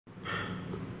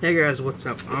Hey guys, what's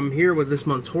up? I'm here with this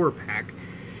month's horror pack,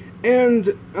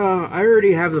 and I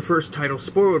already have the first title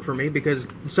spoiled for me because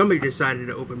somebody decided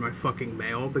to open my fucking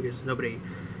mail because nobody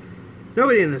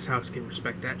in this house can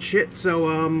respect that shit.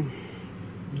 So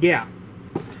yeah,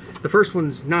 the first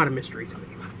one's not a mystery to me,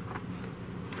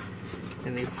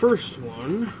 and the first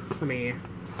one, let me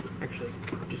actually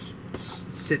just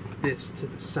sit this to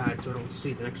the side so I don't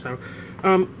see the next title.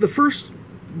 The first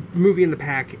movie in the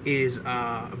pack is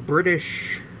a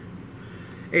British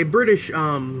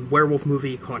werewolf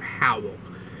movie called Howl.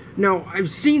 Now, I've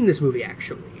seen this movie,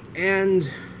 actually, and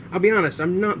I'll be honest,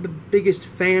 I'm not the biggest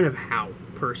fan of Howl,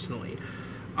 personally.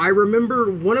 I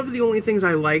remember one of the only things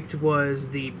I liked was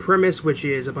the premise, which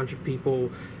is a bunch of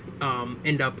people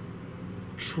end up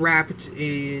trapped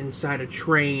inside a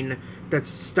train that's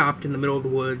stopped in the middle of the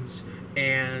woods,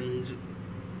 and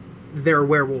there are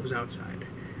werewolves outside.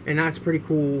 And that's pretty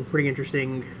cool, pretty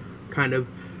interesting kind of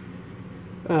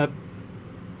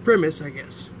premise, I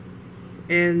guess.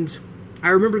 And I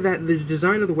remember that the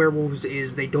design of the werewolves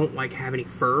is they don't like have any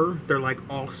fur. They're like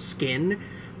all skin,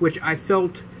 which I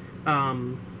felt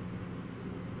kind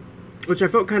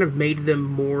of made them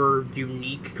more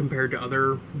unique compared to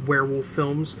other werewolf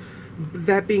films.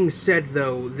 That being said,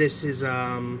 though, this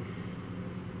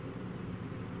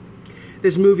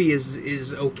movie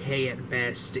is okay at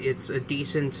best. It's a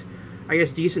decent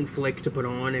flick to put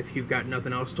on if you've got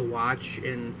nothing else to watch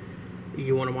and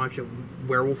you want to watch a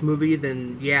werewolf movie,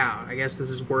 then yeah, I guess this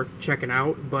is worth checking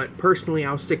out. But personally,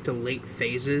 I'll stick to Late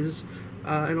Phases,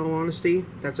 in all honesty.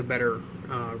 That's a better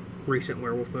recent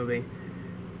werewolf movie.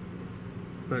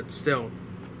 But still,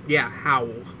 yeah,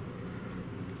 Howl.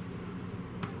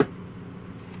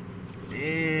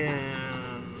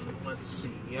 And let's see.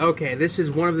 Okay, this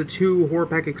is one of the two Horror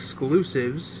Pack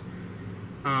exclusives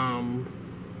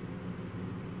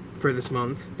for this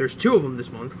month. There's two of them this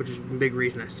month, which is a big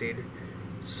reason I stayed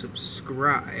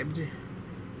subscribed.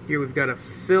 Here we've got a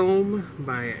film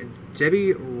by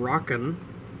Debbie Rocken,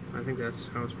 I think that's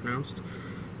how it's pronounced,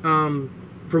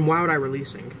 from Wild Eye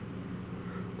Releasing,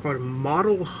 called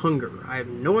Model Hunger. I have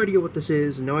no idea what this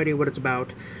is, no idea what it's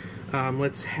about.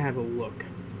 Let's have a look.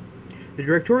 The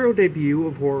directorial debut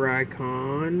of horror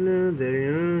icon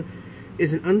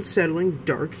is an unsettling,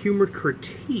 dark-humored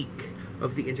critique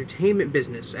of the entertainment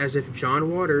business, as if John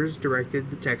Waters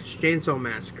directed the Texas Chainsaw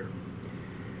Massacre.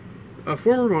 A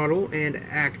former model and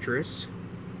actress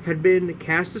had been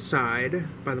cast aside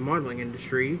by the modeling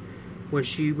industry when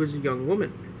she was a young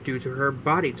woman due to her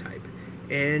body type,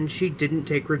 and she didn't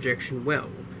take rejection well.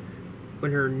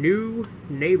 When her new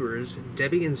neighbors,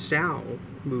 Debbie and Sal,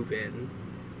 move in...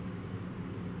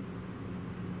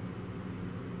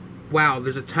 Wow,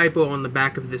 there's a typo on the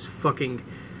back of this fucking...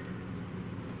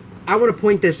 I want to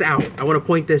point this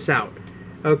out.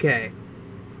 Okay.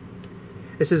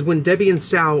 It says, when Debbie and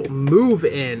Sal move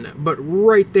in, but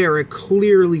right there it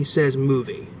clearly says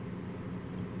movie.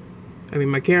 I mean,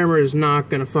 my camera is not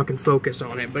going to fucking focus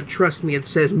on it, but trust me, it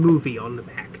says movie on the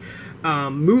back.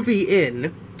 Movie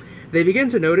in, they begin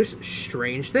to notice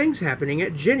strange things happening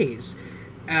at Jenny's.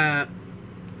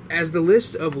 As the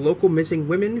list of local missing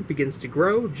women begins to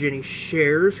grow, Jenny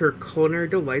shares her culinary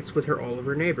delights with all of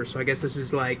her neighbors. So I guess this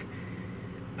is like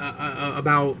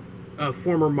about a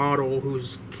former model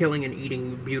who's killing and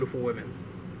eating beautiful women.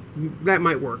 That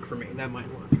might work for me. That might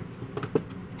work.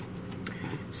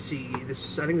 Let's see. I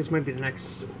think this might be the next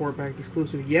Horror Pack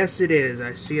exclusive. Yes, it is.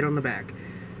 I see it on the back.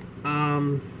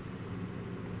 What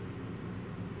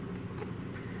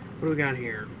do we got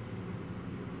here?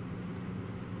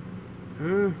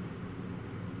 Let's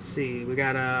see, we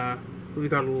got a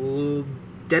little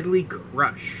Deadly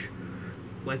Crush.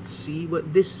 Let's see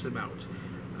what this is about.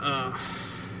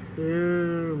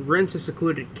 Rents a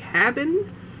secluded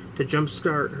cabin to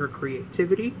jumpstart her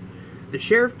creativity. The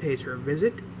sheriff pays her a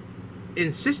visit,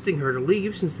 insisting her to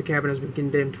leave since the cabin has been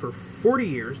condemned for 40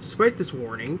 years. Despite this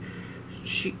warning,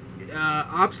 she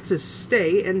opts to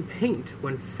stay and paint.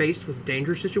 When faced with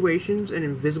dangerous situations, an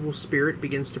invisible spirit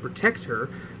begins to protect her.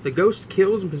 The ghost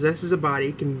kills and possesses a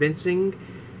body, convincing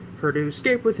her to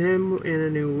escape with him in a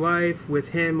new life, with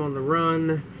him on the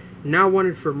run. Now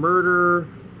wanted for murder,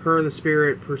 her and the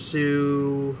spirit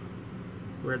pursue...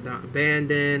 Red Dot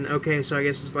Abandoned. Okay, so I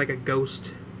guess it's like a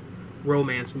ghost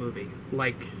romance movie.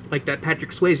 Like that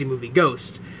Patrick Swayze movie,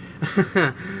 Ghost.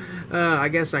 I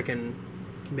guess I can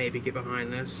maybe get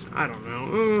behind this. I don't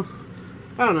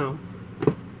know.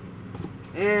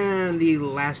 And the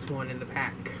last one in the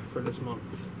pack for this month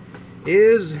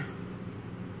is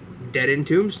Dead in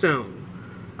Tombstone.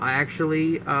 I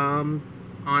actually,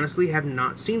 honestly have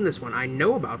not seen this one. I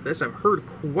know about this. I've heard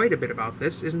quite a bit about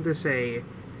this. Isn't this a...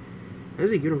 This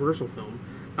is a Universal film.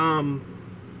 I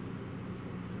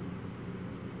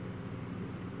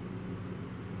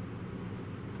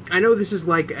know this is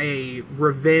like a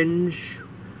revenge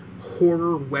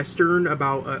horror western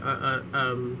about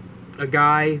a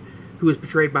guy who is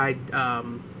portrayed by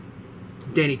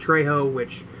Danny Trejo,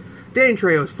 which Danny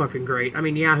Trejo is fucking great. I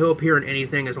mean, yeah, he'll appear in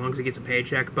anything as long as he gets a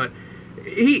paycheck, but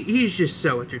he's just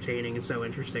so entertaining and so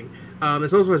interesting.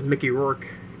 This also has Mickey Rourke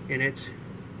in it,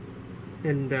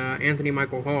 and Anthony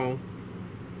Michael Hall.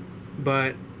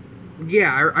 But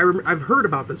yeah, I've heard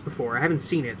about this before. I haven't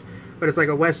seen it, but it's like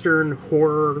a western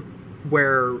horror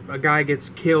where a guy gets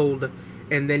killed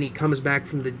and then he comes back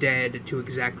from the dead to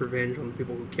exact revenge on the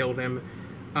people who killed him.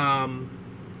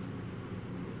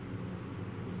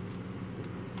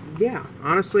 Yeah,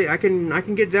 honestly, I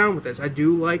can get down with this. I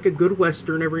do like a good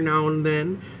western every now and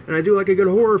then, and I do like a good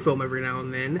horror film every now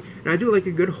and then, and I do like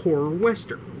a good horror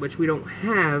western, which we don't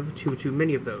have too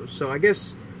many of those. So I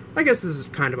guess this is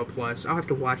kind of a plus. I'll have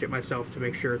to watch it myself to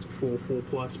make sure it's a full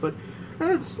plus, but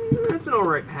that's an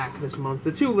alright pack this month.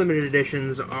 The 2 limited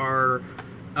editions are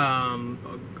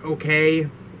okay.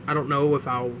 I don't know if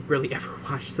I'll really ever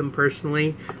watch them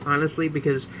personally, honestly,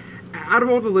 because out of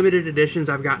all the limited editions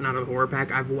I've gotten out of the horror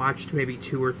pack, I've watched maybe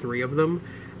 2 or 3 of them,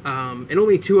 and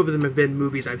only 2 of them have been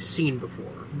movies I've seen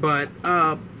before. But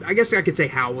I guess I could say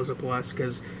Howl was a plus,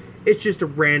 because it's just a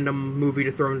random movie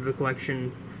to throw into the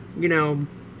collection. You know,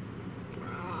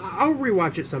 I'll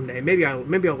rewatch it someday. Maybe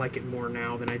I'll like it more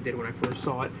now than I did when I first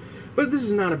saw it. But this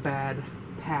is not a bad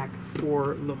pack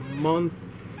for the month.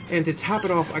 And to top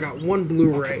it off, I got 1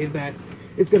 Blu-ray that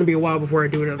it's going to be a while before I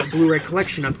do another Blu-ray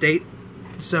collection update.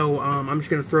 So I'm just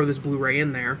going to throw this Blu-ray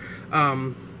in there.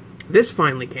 This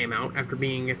finally came out after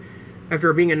being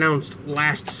announced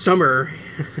last summer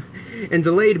and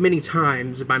delayed many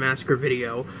times by Massacre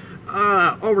Video.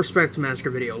 All respect to Massacre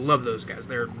Video. Love those guys.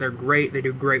 They're great. They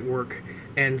do great work.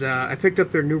 And I picked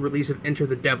up their new release of Enter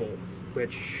the Devil,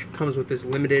 which comes with this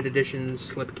limited edition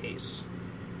slipcase.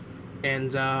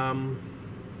 And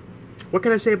what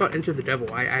can I say about Enter the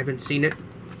Devil? I haven't seen it.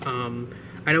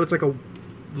 I know it's like a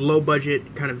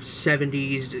low-budget, kind of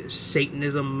 70s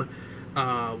Satanism,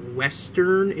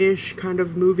 Western-ish kind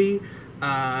of movie.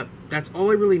 That's all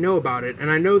I really know about it.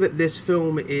 And I know that this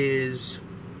film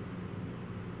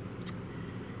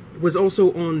was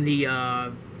also on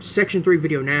the Section 3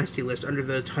 Video Nasty list under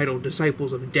the title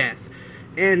Disciples of Death.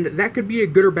 And that could be a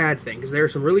good or bad thing, because there are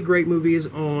some really great movies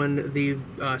on the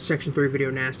Section 3 Video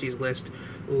Nasties list,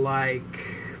 like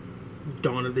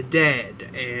Dawn of the Dead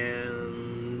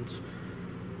and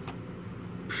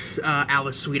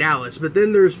Alice, Sweet Alice. But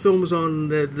then there's films on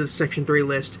the Section 3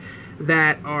 list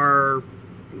that are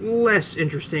less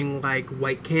interesting, like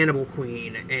White Cannibal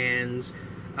Queen, and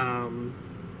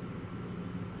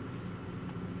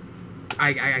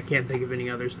I can't think of any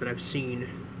others that I've seen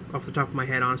off the top of my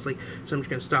head, honestly, so I'm just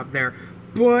going to stop there.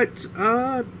 But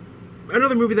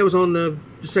another movie that was on the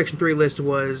Section 3 list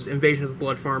was Invasion of the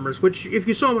Blood Farmers, which, if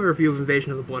you saw my review of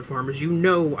Invasion of the Blood Farmers, you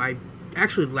know I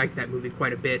actually liked that movie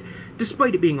quite a bit,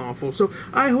 despite it being awful. So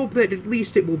I hope that at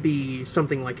least it will be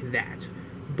something like that.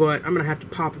 But I'm going to have to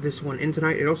pop this one in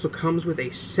tonight. It also comes with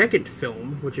a second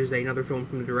film, which is another film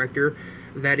from the director,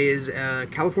 that is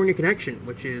California Connection,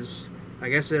 which is, I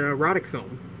guess, an erotic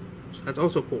film. So that's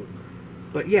also cool.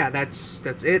 But yeah, that's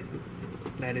it.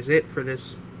 That is it for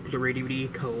this Blu-ray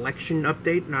DVD collection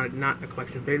update. Not a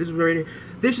collection update.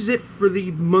 This is it for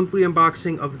the monthly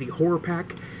unboxing of the horror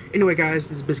pack. Anyway, guys,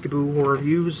 this is Biscuit Boo Horror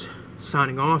Reviews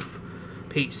signing off.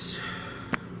 Peace.